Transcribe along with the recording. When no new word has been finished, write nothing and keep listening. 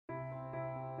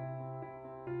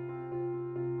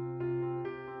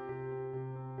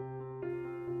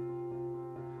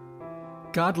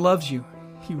God loves you.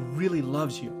 He really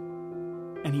loves you.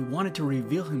 And He wanted to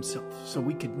reveal Himself so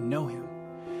we could know Him.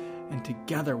 And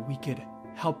together we could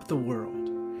help the world.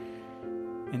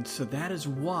 And so that is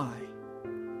why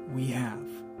we have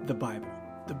the Bible.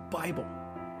 The Bible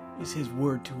is His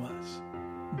word to us.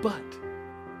 But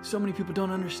so many people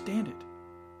don't understand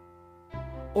it.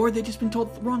 Or they've just been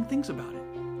told the wrong things about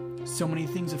it. So many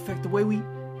things affect the way we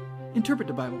interpret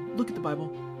the Bible, look at the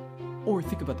Bible, or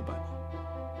think about the Bible.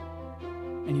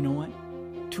 And you know what?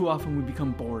 Too often we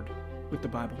become bored with the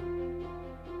Bible.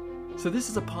 So this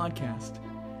is a podcast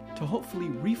to hopefully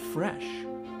refresh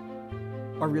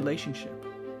our relationship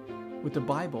with the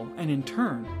Bible and in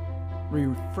turn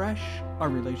refresh our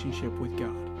relationship with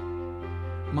God.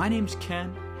 My name's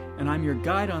Ken, and I'm your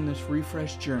guide on this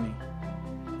refresh journey.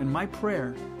 And my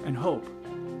prayer and hope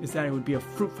is that it would be a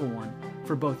fruitful one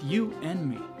for both you and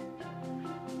me.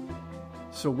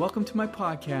 So welcome to my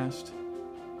podcast.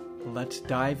 Let's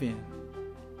dive in.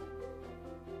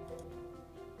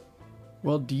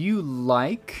 Well, do you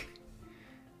like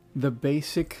the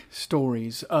basic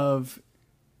stories of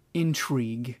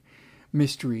intrigue,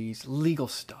 mysteries, legal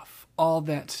stuff, all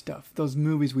that stuff, those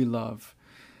movies we love?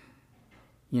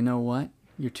 You know what?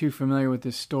 You're too familiar with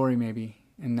this story maybe,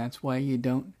 and that's why you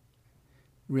don't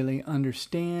really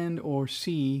understand or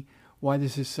see why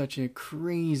this is such a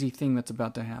crazy thing that's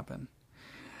about to happen.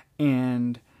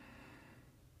 And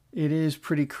it is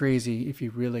pretty crazy if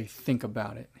you really think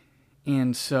about it.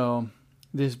 And so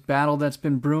this battle that's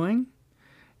been brewing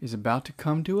is about to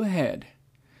come to a head.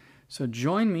 So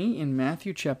join me in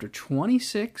Matthew chapter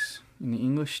 26 in the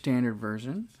English Standard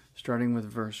Version, starting with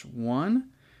verse 1.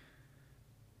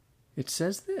 It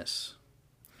says this: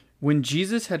 When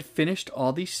Jesus had finished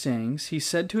all these sayings, he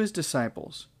said to his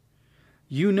disciples,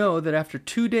 "You know that after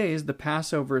 2 days the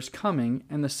Passover is coming,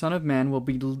 and the Son of Man will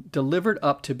be delivered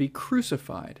up to be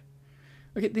crucified."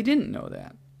 Okay, they didn't know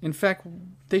that. In fact,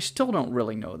 they still don't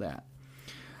really know that.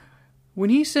 When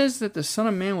he says that the Son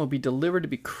of Man will be delivered to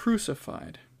be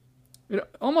crucified, it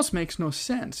almost makes no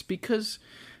sense, because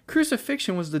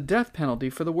crucifixion was the death penalty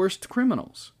for the worst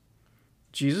criminals.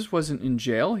 Jesus wasn't in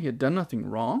jail. He had done nothing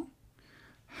wrong.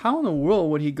 How in the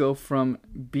world would he go from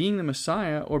being the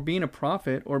Messiah or being a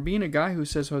prophet or being a guy who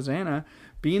says Hosanna,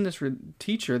 being this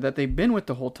teacher that they've been with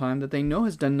the whole time that they know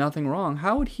has done nothing wrong?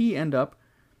 How would he end up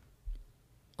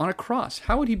on a cross?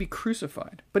 How would he be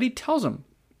crucified? But he tells them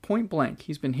point blank.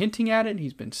 He's been hinting at it.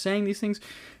 He's been saying these things.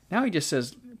 Now he just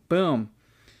says, boom,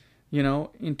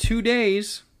 in 2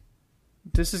 days,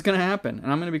 this is going to happen and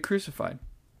I'm going to be crucified.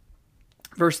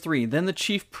 Verse 3, Then the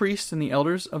chief priests and the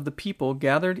elders of the people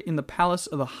gathered in the palace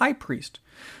of the high priest,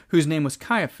 whose name was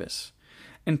Caiaphas,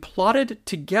 and plotted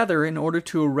together in order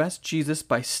to arrest Jesus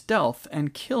by stealth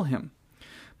and kill him.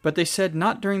 But they said,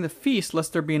 "Not during the feast,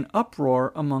 lest there be an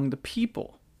uproar among the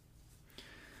people."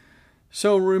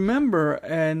 So remember,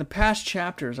 in the past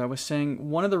chapters, I was saying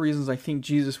one of the reasons I think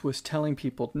Jesus was telling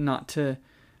people not to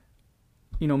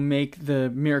make the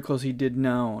miracles he did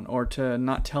known, or to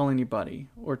not tell anybody,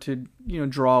 or to,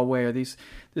 draw away, or this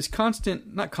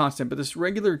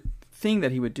regular thing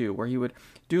that he would do, where he would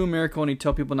do a miracle and he'd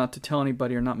tell people not to tell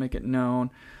anybody or not make it known,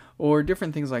 or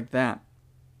different things like that,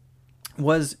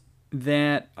 was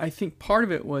that I think part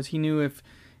of it was he knew if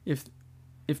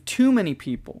too many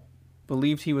people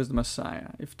believed he was the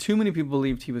Messiah, if too many people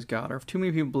believed he was God, or if too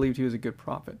many people believed he was a good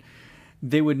prophet,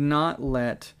 they would not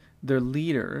let their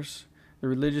leaders, the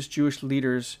religious Jewish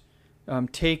leaders,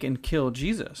 take and kill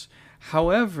Jesus.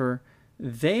 However,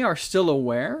 they are still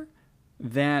aware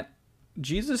that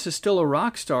Jesus is still a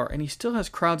rock star and he still has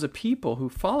crowds of people who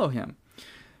follow him.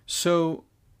 So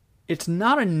it's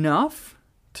not enough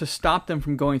to stop them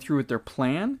from going through with their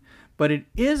plan, but it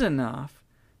is enough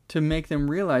to make them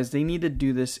realize they need to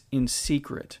do this in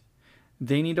secret.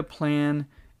 They need to plan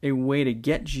a way to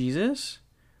get Jesus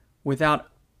without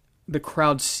the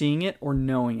crowd seeing it or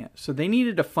knowing it. So they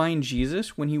needed to find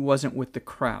Jesus when he wasn't with the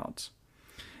crowds.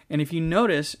 And if you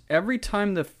notice, every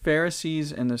time the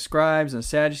Pharisees and the scribes and the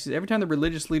Sadducees, every time the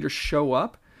religious leaders show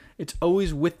up, it's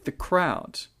always with the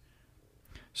crowds.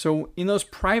 So in those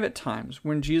private times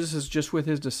when Jesus is just with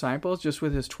his disciples, just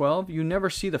with his 12, you never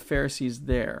see the Pharisees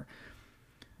there.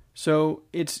 So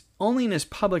it's only in his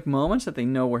public moments that they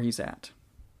know where he's at.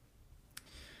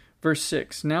 Verse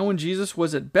 6, Now when Jesus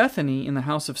was at Bethany in the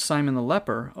house of Simon the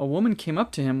leper, a woman came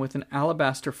up to him with an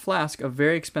alabaster flask of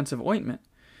very expensive ointment,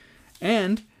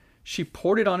 and she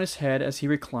poured it on his head as he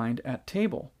reclined at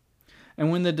table. And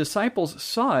when the disciples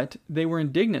saw it, they were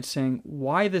indignant, saying,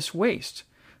 "Why this waste?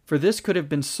 For this could have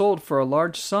been sold for a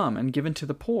large sum and given to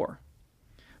the poor."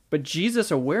 But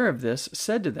Jesus, aware of this,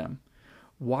 said to them,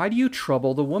 "Why do you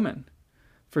trouble the woman?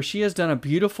 for she has done a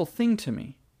beautiful thing to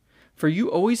me. For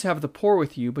you always have the poor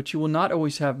with you, but you will not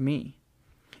always have me.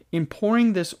 In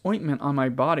pouring this ointment on my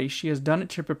body, she has done it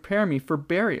to prepare me for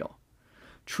burial.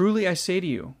 Truly I say to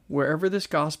you, wherever this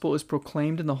gospel is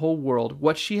proclaimed in the whole world,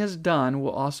 what she has done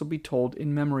will also be told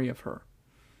in memory of her."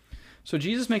 So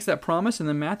Jesus makes that promise, and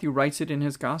then Matthew writes it in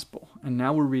his gospel, and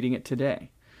now we're reading it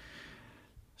today.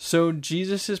 So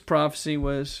Jesus' prophecy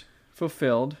was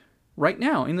fulfilled right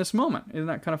now, in this moment. Isn't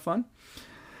that kind of fun?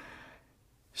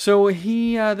 So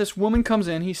this woman comes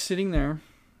in, he's sitting there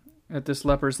at this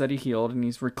lepers that he healed, and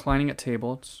he's reclining at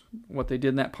table. It's what they did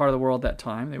in that part of the world at that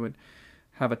time. They would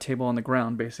have a table on the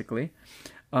ground, basically,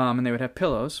 and they would have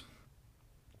pillows.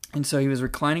 And so he was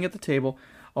reclining at the table.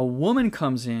 A woman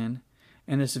comes in,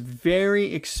 and this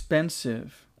very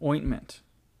expensive ointment,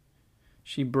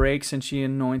 she breaks and she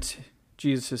anoints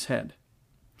Jesus' head.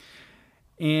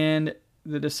 And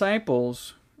the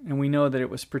disciples, and we know that it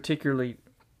was particularly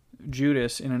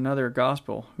Judas in another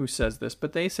gospel who says this,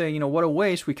 but they say, what a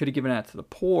waste, we could have given that to the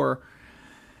poor.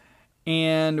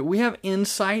 And we have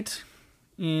insight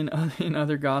in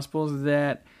other gospels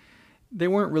that they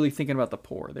weren't really thinking about the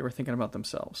poor. They were thinking about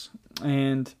themselves,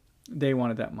 and they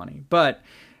wanted that money. But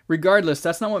regardless,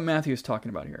 that's not what Matthew is talking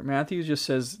about here. Matthew just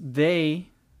says they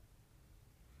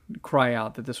cry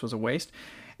out that this was a waste.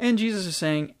 And Jesus is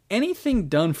saying, anything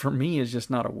done for me is just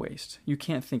not a waste. You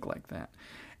can't think like that.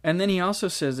 And then he also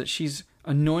says that she's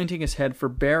anointing his head for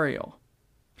burial.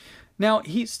 Now,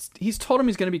 he's told him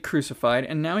he's going to be crucified,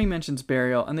 and now he mentions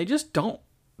burial, and they just don't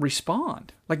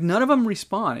respond. Like, none of them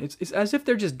respond. It's as if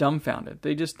they're just dumbfounded.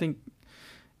 They just think,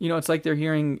 it's like they're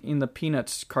hearing in the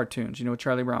Peanuts cartoons,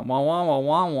 Charlie Brown, wah, wah, wah,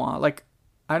 wah, wah. Like,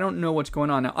 I don't know what's going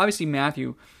on. Now, obviously,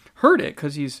 Matthew heard it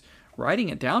because he's writing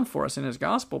it down for us in his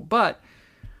gospel, but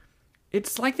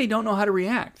it's like they don't know how to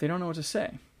react. They don't know what to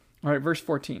say. All right, verse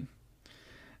 14.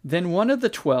 Then one of the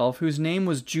 12, whose name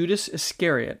was Judas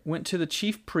Iscariot, went to the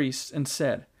chief priests and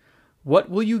said, "What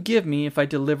will you give me if I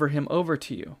deliver him over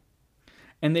to you?"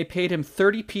 And they paid him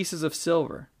 30 pieces of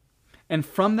silver. And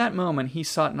from that moment, he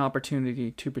sought an opportunity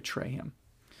to betray him.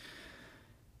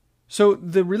 So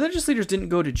the religious leaders didn't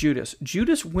go to Judas.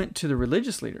 Judas went to the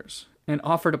religious leaders and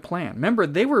offered a plan. Remember,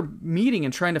 they were meeting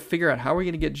and trying to figure out how we're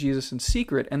going to get Jesus in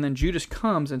secret. And then Judas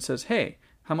comes and says, "Hey,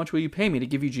 how much will you pay me to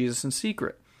give you Jesus in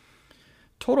secret?"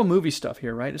 Total movie stuff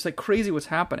here, right? It's like crazy what's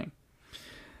happening.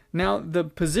 Now, the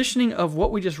positioning of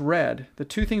what we just read, the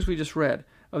two things we just read,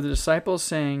 of the disciples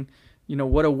saying,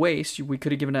 what a waste, we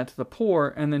could have given that to the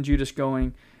poor, and then Judas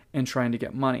going and trying to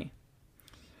get money.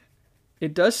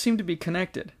 It does seem to be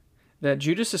connected, that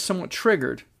Judas is somewhat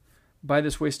triggered by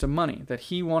this waste of money, that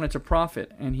he wanted to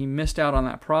profit, and he missed out on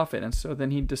that profit, and so then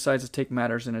he decides to take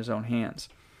matters in his own hands.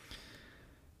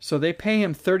 So they pay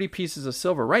him 30 pieces of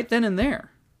silver right then and there.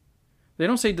 They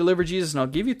don't say, "Deliver Jesus and I'll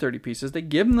give you 30 pieces." They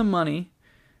give him the money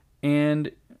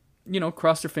and,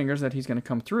 cross their fingers that he's going to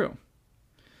come through.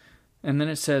 And then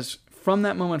it says, from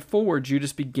that moment forward,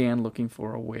 Judas began looking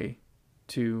for a way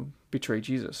to betray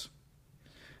Jesus.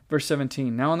 Verse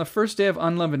 17, "Now on the first day of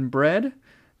unleavened bread,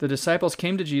 the disciples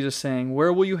came to Jesus saying,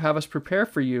 'Where will you have us prepare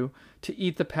for you to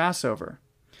eat the Passover?'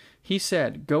 He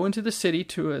said, 'Go into the city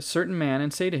to a certain man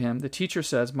and say to him, the teacher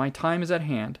says, my time is at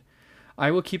hand. I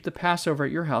will keep the Passover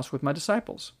at your house with my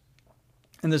disciples.'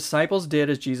 And the disciples did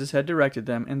as Jesus had directed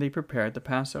them, and they prepared the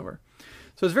Passover."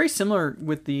 So it's very similar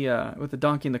with the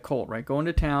donkey and the colt, right? Go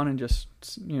into town and just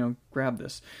grab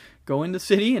this. Go into the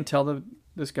city and tell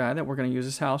this guy that we're going to use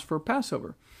his house for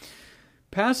Passover.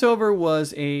 Passover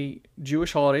was a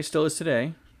Jewish holiday, still is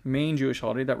today, main Jewish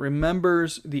holiday that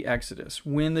remembers the Exodus,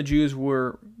 when the Jews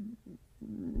were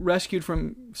rescued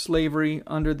from slavery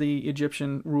under the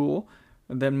Egyptian rule.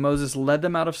 And then Moses led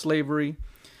them out of slavery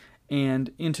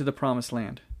and into the promised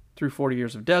land through 40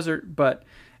 years of desert. But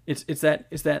it's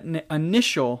that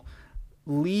initial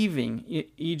leaving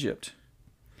Egypt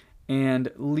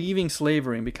and leaving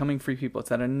slavery and becoming free people. It's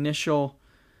that initial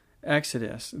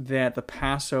Exodus that the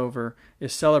Passover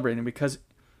is celebrating, because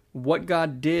what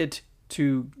God did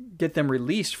to get them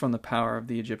released from the power of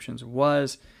the Egyptians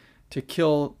was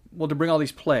to bring all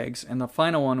these plagues, and the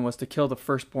final one was to kill the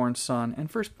firstborn son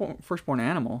and firstborn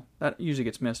animal. That usually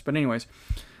gets missed, but anyways,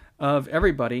 of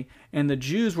everybody. And the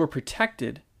Jews were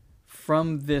protected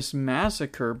from this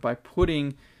massacre by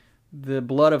putting the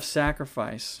blood of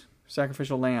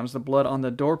sacrificial lambs, the blood on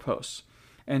the doorposts.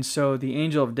 And so the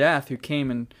angel of death who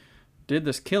came and did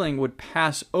this killing would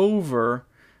pass over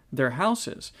their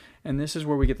houses. And this is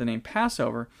where we get the name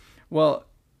Passover. Well,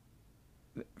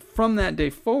 from that day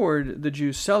forward, the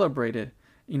Jews celebrated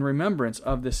in remembrance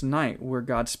of this night where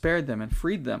God spared them and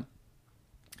freed them.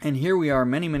 And here we are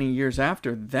many, many years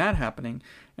after that happening,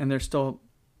 and they're still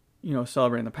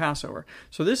celebrating the Passover.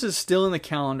 So this is still in the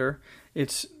calendar.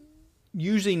 It's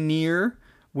usually near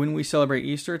when we celebrate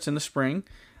Easter. It's in the spring.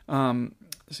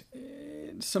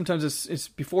 Sometimes it's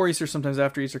before Easter, sometimes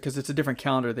after Easter, because it's a different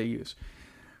calendar they use.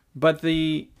 But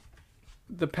the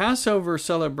Passover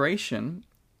celebration,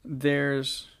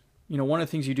 there's, one of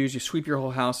the things you do is you sweep your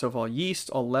whole house of all yeast,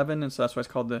 all leaven, and so that's why it's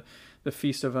called the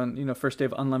feast of first day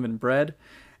of unleavened bread.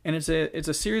 And it's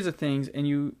a series of things,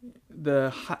 and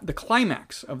the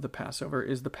climax of the Passover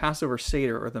is the Passover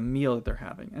Seder, or the meal that they're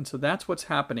having. And so that's what's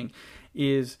happening,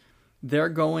 is they're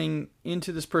going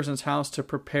into this person's house to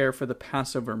prepare for the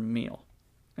Passover meal.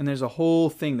 And there's a whole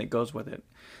thing that goes with it.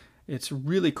 It's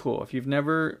really cool. If you've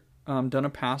never done a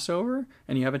Passover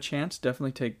and you have a chance,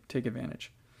 definitely take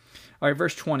advantage. All right,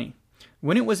 verse 20.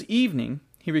 When it was evening,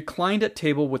 he reclined at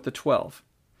table with the 12.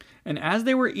 And as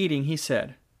they were eating, he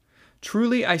said,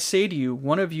 "Truly I say to you,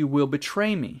 one of you will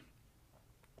betray me."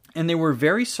 And they were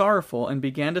very sorrowful and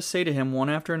began to say to him one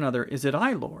after another, "Is it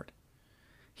I, Lord?"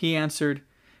 He answered,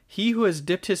 "He who has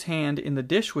dipped his hand in the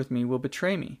dish with me will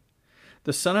betray me.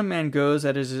 The Son of Man goes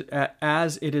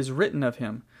as it is written of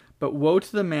him, but woe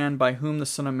to the man by whom the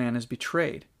Son of Man is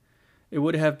betrayed. It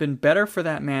would have been better for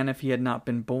that man if he had not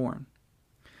been born."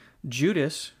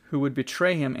 Judas, who would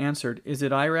betray him, answered, "Is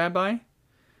it I, Rabbi?"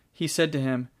 He said to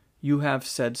him, "You have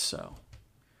said so."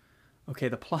 Okay,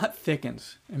 the plot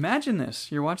thickens. Imagine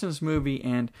this. You're watching this movie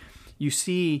and you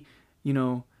see,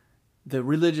 the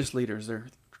religious leaders. They're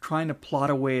trying to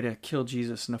plot a way to kill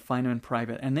Jesus and to find him in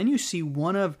private. And then you see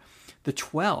one of the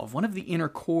 12, one of the inner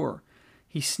core.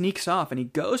 He sneaks off and he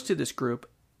goes to this group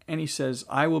and he says,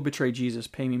 "I will betray Jesus,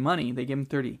 pay me money." They give him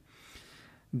 30.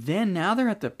 Then now they're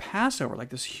at the Passover, like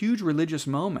this huge religious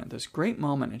moment, this great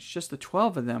moment. It's just the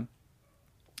 12 of them.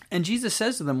 And Jesus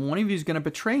says to them, "One of you is going to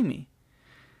betray me."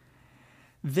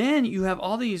 Then you have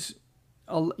all these,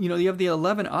 you have the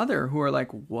 11 other who are like,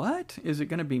 "What? Is it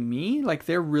going to be me?" Like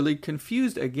they're really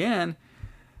confused again.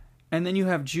 And then you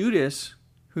have Judas,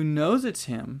 who knows it's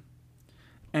him.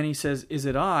 And he says, "Is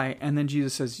it I?" And then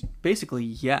Jesus says, basically,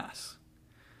 yes.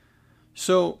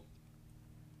 So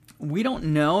we don't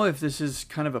know if this is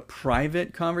kind of a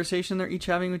private conversation they're each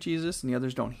having with Jesus and the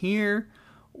others don't hear,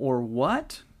 or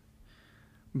what.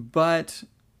 But,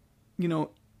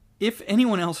 if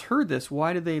anyone else heard this,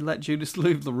 why did they let Judas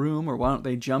leave the room? Or why don't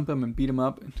they jump him and beat him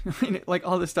up? Like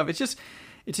all this stuff.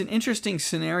 It's an interesting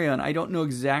scenario, and I don't know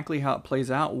exactly how it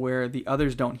plays out where the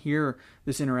others don't hear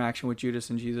this interaction with Judas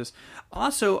and Jesus.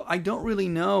 Also, I don't really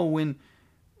know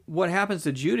what happens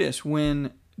to Judas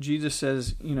when Jesus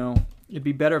says, it'd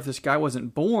be better if this guy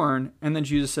wasn't born, and then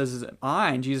Jesus says, "Is it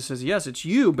I?" And Jesus says, "Yes, it's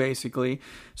you," basically.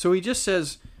 So he just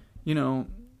says,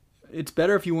 "It's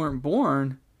better if you weren't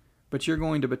born, but you're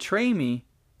going to betray me."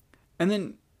 And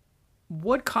then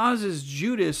what causes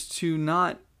Judas to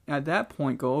not, at that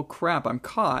point, go, "Oh crap, I'm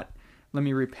caught. Let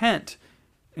me repent"?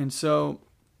 And so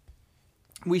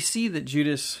we see that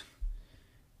Judas,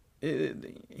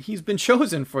 he's been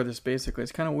chosen for this, basically.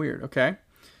 It's kind of weird, okay?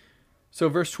 So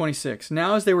verse 26,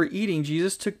 "Now as they were eating,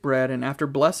 Jesus took bread, and after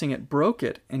blessing it, broke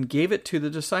it, and gave it to the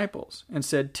disciples, and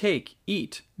said, 'Take,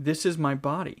 eat, this is my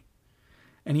body.'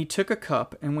 And he took a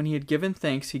cup, and when he had given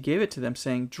thanks, he gave it to them,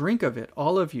 saying, 'Drink of it,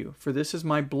 all of you, for this is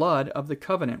my blood of the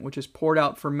covenant, which is poured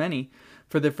out for many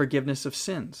for the forgiveness of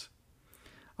sins.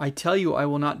 I tell you, I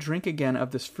will not drink again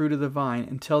of this fruit of the vine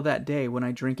until that day when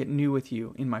I drink it new with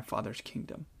you in my Father's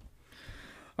kingdom.'"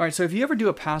 All right, so if you ever do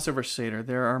a Passover Seder,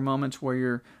 there are moments where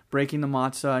you're breaking the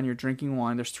matzah and you're drinking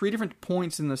wine. There's 3 different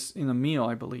points in the meal,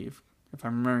 I believe, if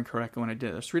I'm remembering correctly when I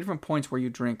did. There's 3 different points where you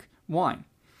drink wine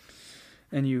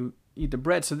and you eat the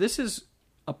bread. So this is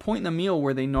a point in the meal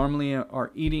where they normally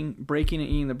are breaking and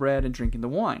eating the bread and drinking the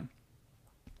wine.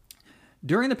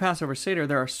 During the Passover Seder,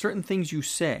 there are certain things you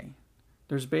say.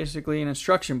 There's basically an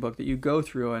instruction book that you go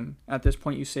through, and at this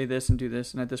point you say this and do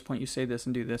this, and at this point you say this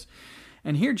and do this.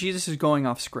 And here Jesus is going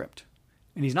off script.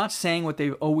 And he's not saying what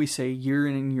they always say year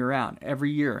in and year out,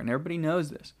 every year, and everybody knows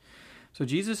this. So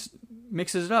Jesus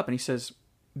mixes it up, and he says,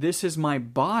 "This is my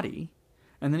body."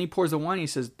 And then he pours the wine, and he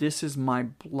says, "This is my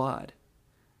blood."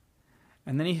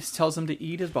 And then he tells them to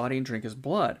eat his body and drink his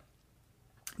blood.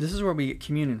 This is where we get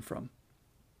communion from.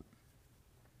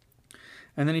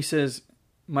 And then he says,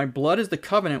 "My blood is the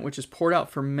covenant which is poured out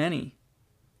for many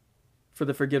for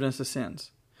the forgiveness of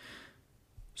sins."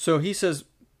 So he says,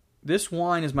 "This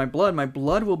wine is my blood. My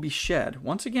blood will be shed."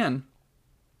 Once again,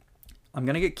 I'm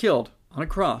going to get killed on a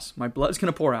cross. My blood is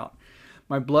going to pour out.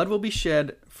 My blood will be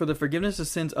shed for the forgiveness of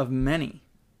sins of many.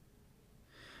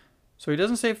 So he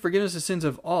doesn't say forgiveness of sins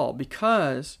of all,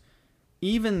 because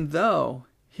even though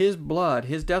his blood,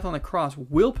 his death on the cross,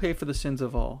 will pay for the sins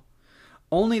of all,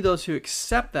 Only those who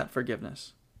accept that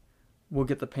forgiveness will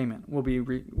get the payment, will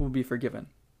be forgiven.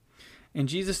 And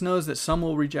Jesus knows that some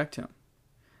will reject him.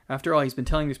 After all, he's been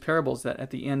telling these parables that at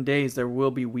the end days there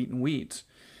will be wheat and weeds.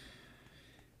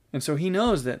 And so he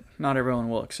knows that not everyone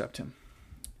will accept him.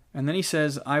 And then he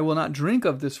says, I will not drink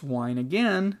of this wine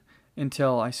again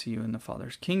until I see you in the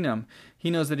Father's kingdom.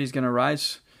 He knows that he's going to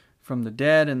rise from the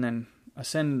dead and then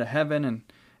ascend into heaven, and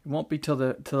it won't be till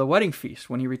the wedding feast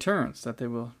when he returns that they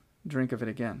will drink of it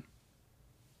again.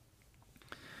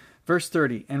 Verse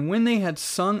 30, and when they had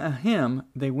sung a hymn,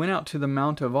 they went out to the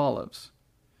Mount of Olives.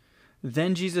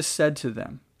 Then Jesus said to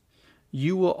them,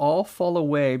 you will all fall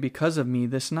away because of me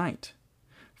this night.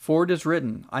 For it is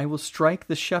written, I will strike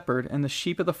the shepherd, and the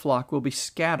sheep of the flock will be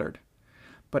scattered.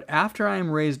 But after I am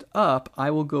raised up,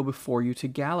 I will go before you to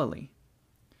Galilee.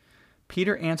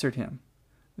 Peter answered him,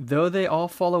 though they all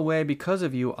fall away because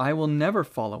of you, I will never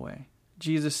fall away.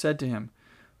 Jesus said to him,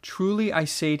 truly I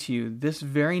say to you, this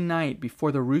very night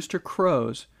before the rooster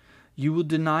crows, you will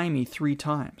deny me 3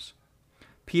 times.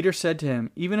 Peter said to him,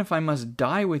 even if I must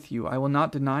die with you, I will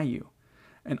not deny you.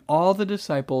 And all the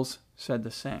disciples said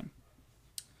the same.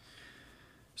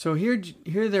 So here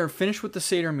they're finished with the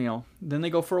Seder meal. Then they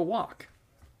go for a walk.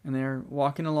 And they're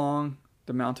walking along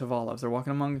the Mount of Olives. They're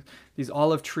walking among these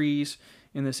olive trees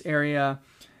in this area.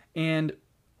 And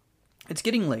it's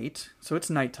getting late, so it's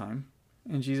nighttime.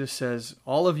 And Jesus says,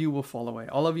 all of you will fall away.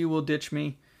 All of you will ditch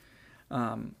me.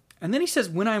 And then he says,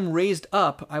 when I'm raised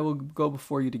up, I will go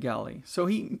before you to Galilee. So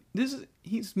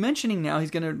he's mentioning now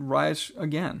he's going to rise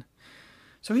again.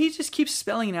 So he just keeps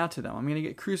spelling it out to them. I'm going to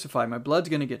get crucified. My blood's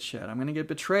going to get shed. I'm going to get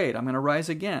betrayed. I'm going to rise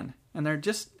again. And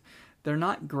they're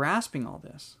not grasping all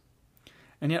this.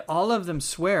 And yet all of them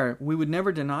swear, we would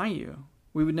never deny you.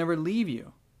 We would never leave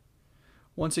you.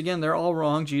 Once again, they're all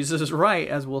wrong. Jesus is right,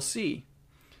 as we'll see.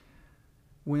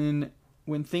 When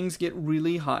things get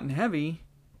really hot and heavy,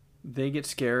 they get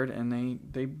scared and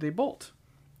they bolt.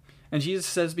 And Jesus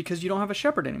says, because you don't have a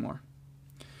shepherd anymore.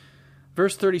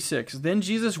 Verse 36, then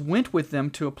Jesus went with them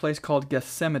to a place called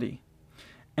Gethsemane.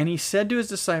 And he said to his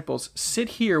disciples, sit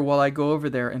here while I go over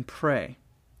there and pray.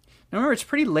 Now remember, it's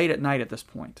pretty late at night at this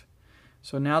point.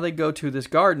 So now they go to this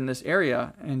garden, this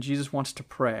area, and Jesus wants to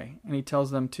pray. And he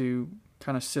tells them to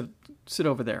kind of sit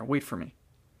over there, wait for me.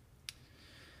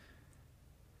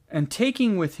 And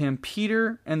taking with him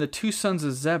Peter and the 2 sons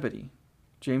of Zebedee,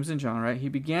 James and John, right? He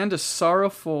began to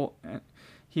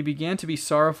be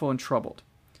sorrowful and troubled.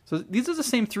 So these are the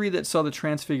same 3 that saw the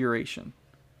transfiguration.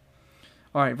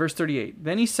 All right, verse 38.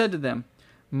 Then he said to them,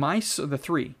 Then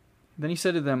he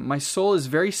said to them, my soul is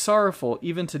very sorrowful,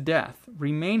 even to death.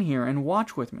 Remain here and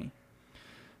watch with me.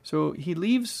 So he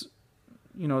leaves,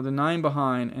 the 9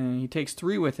 behind, and he takes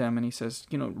 3 with him, and he says,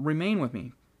 remain with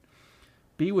me.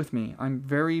 Be with me. I'm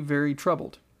very, very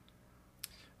troubled.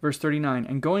 Verse 39,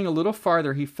 and going a little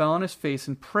farther, he fell on his face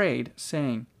and prayed,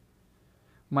 saying,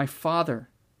 my Father,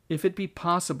 if it be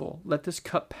possible, let this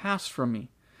cup pass from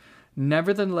me.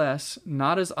 Nevertheless,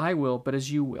 not as I will, but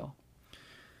as you will.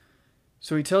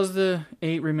 So he tells the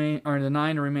 9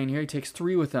 to remain here. He takes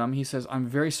 3 with them. He says, I'm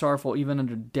very sorrowful, even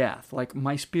unto death. Like,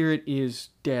 my spirit is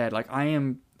dead. Like, I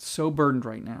am so burdened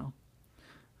right now.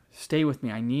 Stay with me.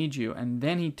 I need you. And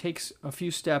then he takes a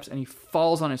few steps and he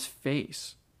falls on his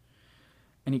face.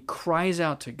 And he cries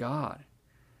out to God.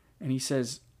 And he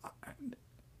says,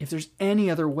 if there's any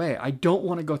other way, I don't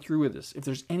want to go through with this. If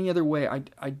there's any other way,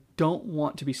 I don't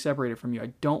want to be separated from you.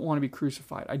 I don't want to be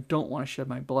crucified. I don't want to shed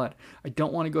my blood. I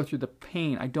don't want to go through the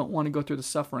pain. I don't want to go through the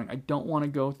suffering. I don't want to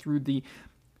go through the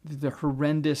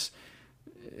horrendous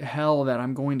hell that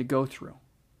I'm going to go through.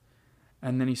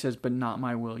 And then he says, but not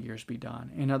my will, yours be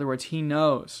done. In other words, he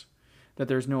knows that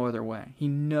there's no other way. He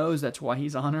knows that's why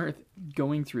he's on earth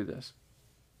going through this.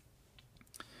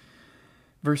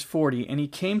 Verse 40, and he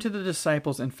came to the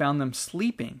disciples and found them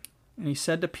sleeping. And he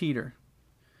said to Peter,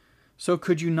 so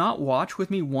could you not watch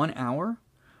with me 1 hour?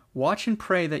 Watch and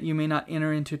pray that you may not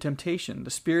enter into temptation.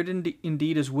 The spirit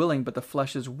indeed is willing, but the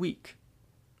flesh is weak.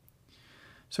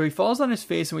 So he falls on his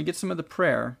face and we get some of the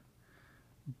prayer.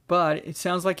 But it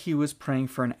sounds like he was praying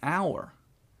for an hour.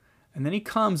 And then he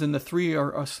comes and the 3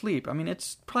 are asleep. I mean,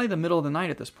 it's probably the middle of the night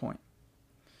at this point.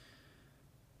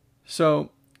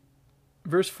 So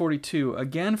verse 42,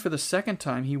 again for the 2nd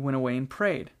time he went away and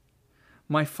prayed,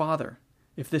 my Father,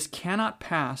 if this cannot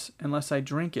pass unless I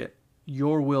drink it,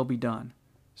 your will be done.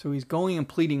 So he's going and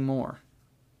pleading more.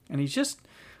 And he's just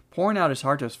pouring out his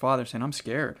heart to his Father, saying, I'm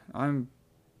scared. I don't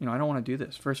want to do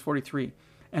this. Verse 43,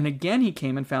 and again he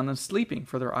came and found them sleeping,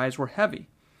 for their eyes were heavy.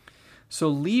 So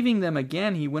leaving them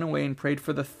again, he went away and prayed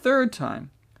for the 3rd time,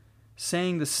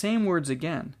 saying the same words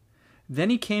again. Then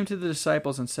he came to the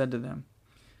disciples and said to them,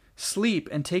 Sleep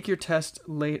and take your rest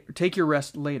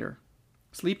later.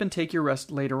 Sleep and take your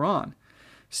rest later on.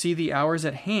 See, the hour is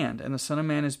at hand, and the Son of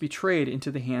Man is betrayed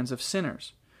into the hands of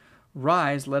sinners.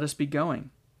 Rise, let us be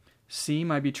going. See,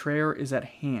 my betrayer is at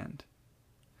hand.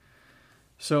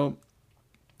 So,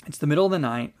 it's the middle of the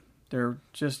night. They're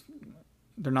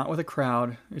not with a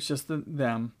crowd. It's just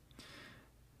them.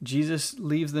 Jesus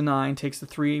leaves the 9, takes the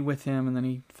 3 with him, and then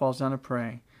he falls down to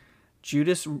pray.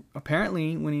 Judas,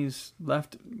 apparently, when he's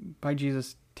left by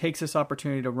Jesus, takes this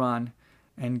opportunity to run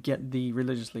and get the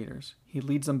religious leaders. He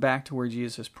leads them back to where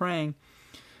Jesus is praying.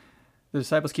 The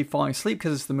disciples keep falling asleep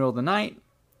because it's the middle of the night.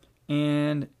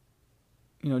 And,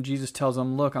 Jesus tells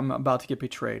them, look, I'm about to get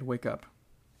betrayed. Wake up.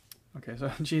 Okay,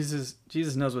 so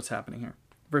Jesus knows what's happening here.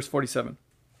 Verse 47.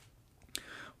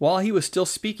 While he was still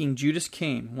speaking, Judas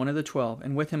came, one of the 12,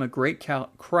 and with him a great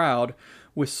crowd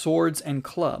with swords and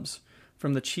clubs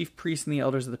from the chief priests and the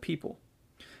elders of the people.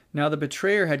 Now the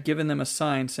betrayer had given them a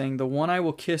sign, saying, "The one I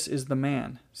will kiss is the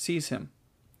man. Seize him."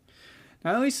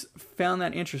 Now I always found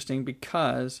that interesting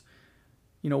because,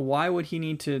 why would he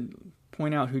need to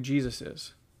point out who Jesus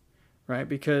is? Right?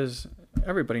 Because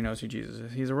everybody knows who Jesus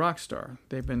is. He's a rock star.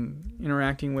 They've been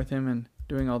interacting with him and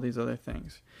doing all these other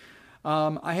things.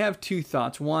 I have 2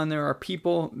 thoughts. One, there are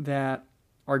people that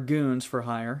are goons for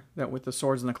hire, that with the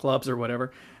swords and the clubs or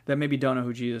whatever, that maybe don't know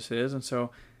who Jesus is, and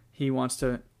so he wants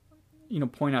to,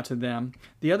 point out to them.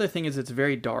 The other thing is it's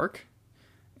very dark,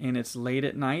 and it's late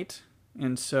at night,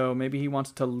 and so maybe he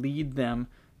wants to lead them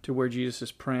to where Jesus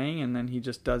is praying, and then he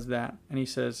just does that, and he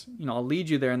says, I'll lead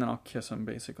you there, and then I'll kiss him,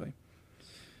 basically.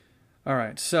 All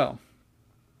right, so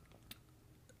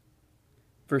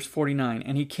verse 49,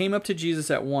 and he came up to Jesus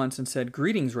at once and said,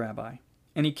 "Greetings, Rabbi,"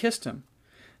 and he kissed him.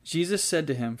 Jesus said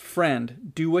to him,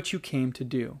 "Friend, do what you came to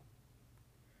do."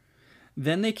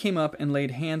 Then they came up and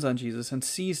laid hands on Jesus and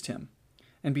seized him.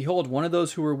 And behold, one of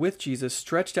those who were with Jesus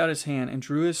stretched out his hand and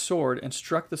drew his sword and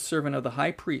struck the servant of the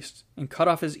high priest and cut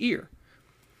off his ear.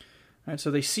 All right,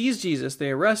 so they seize Jesus, they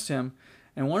arrest him,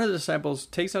 and one of the disciples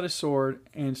takes out his sword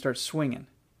and starts swinging,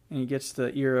 and he gets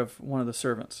the ear of one of the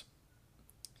servants.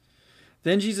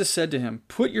 Then Jesus said to him,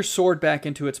 "Put your sword back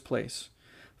into its place,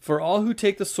 for all who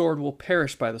take the sword will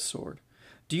perish by the sword.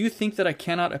 Do you think that I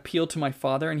cannot appeal to my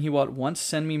Father, and he will at once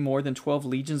send me more than 12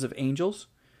 legions of angels?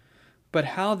 But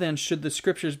how then should the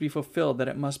scriptures be fulfilled that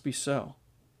it must be so?"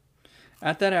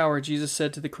 At that hour Jesus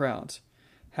said to the crowds,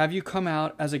 "Have you come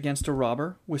out as against a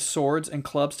robber, with swords and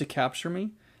clubs to capture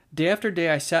me? Day after day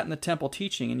I sat in the temple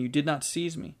teaching, and you did not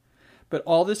seize me. But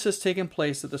all this has taken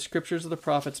place that the scriptures of the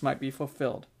prophets might be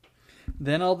fulfilled."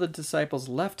 Then all the disciples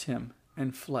left him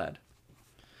and fled.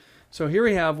 So here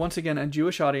we have, once again, a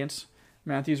Jewish audience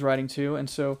Matthew's writing to. And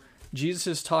so Jesus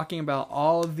is talking about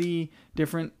all of the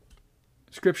different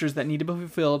scriptures that need to be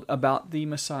fulfilled about the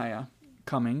Messiah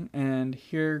coming. And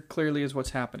here clearly is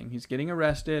what's happening. He's getting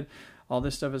arrested. All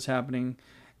this stuff is happening.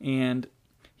 And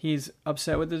he's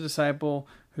upset with the disciple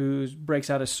who breaks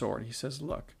out his sword. He says,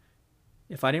 "Look,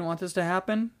 if I didn't want this to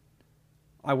happen,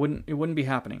 it wouldn't be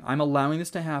happening. I'm allowing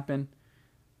this to happen.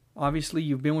 Obviously,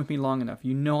 you've been with me long enough.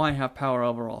 You know I have power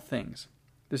over all things.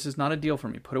 This is not a deal for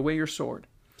me. Put away your sword."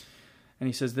 And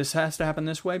he says, this has to happen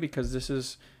this way because this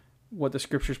is what the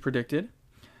scriptures predicted.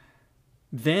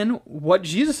 Then what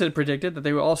Jesus had predicted, that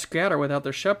they would all scatter without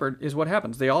their shepherd, is what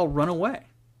happens. They all run away.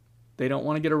 They don't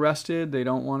want to get arrested. They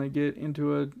don't want to get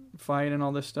into a fight and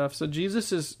all this stuff. So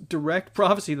Jesus' direct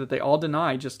prophecy that they all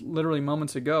denied just literally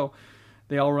moments ago,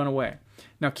 they all run away.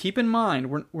 Now keep in mind,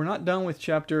 we're not done with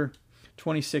chapter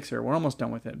 26 here. We're almost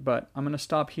done with it, but I'm going to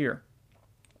stop here.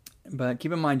 But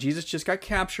keep in mind, Jesus just got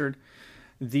captured.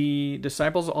 The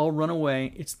disciples all run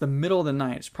away. It's the middle of the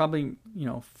night. It's probably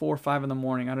 4 or 5 in the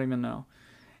morning. I don't even know.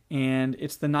 And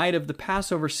it's the night of the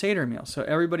Passover Seder meal. So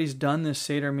everybody's done this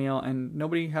Seder meal, and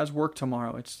nobody has work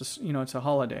tomorrow. It's just, it's a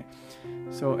holiday.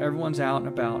 So everyone's out and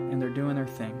about, and they're doing their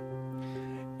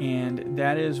thing. And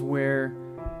that is where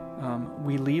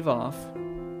we leave off.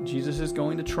 Jesus is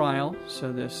going to trial,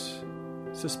 so this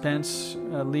suspense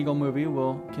legal movie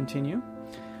will continue.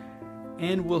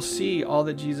 And we'll see all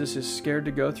that Jesus is scared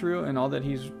to go through and all that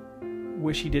he's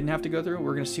wish he didn't have to go through.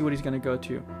 We're going to see what he's going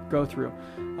to go through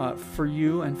for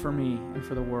you and for me and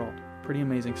for the world. Pretty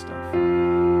amazing stuff.